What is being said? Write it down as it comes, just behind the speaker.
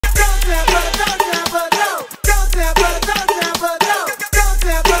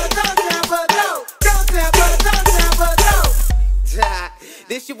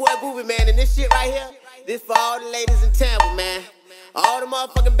This your boy Booby, man, and this shit right here, this for all the ladies in Tampa, man. All the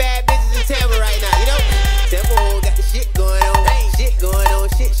motherfucking bad bitches in Tampa right now, you know? Tampa Ho got the shit going on, shit going on,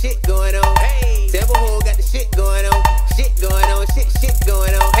 shit going on. Tampa Ho got the shit going on, shit going on, shit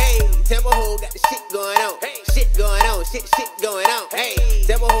going on. Hey, Tampa Ho got the shit going on, shit going on, shit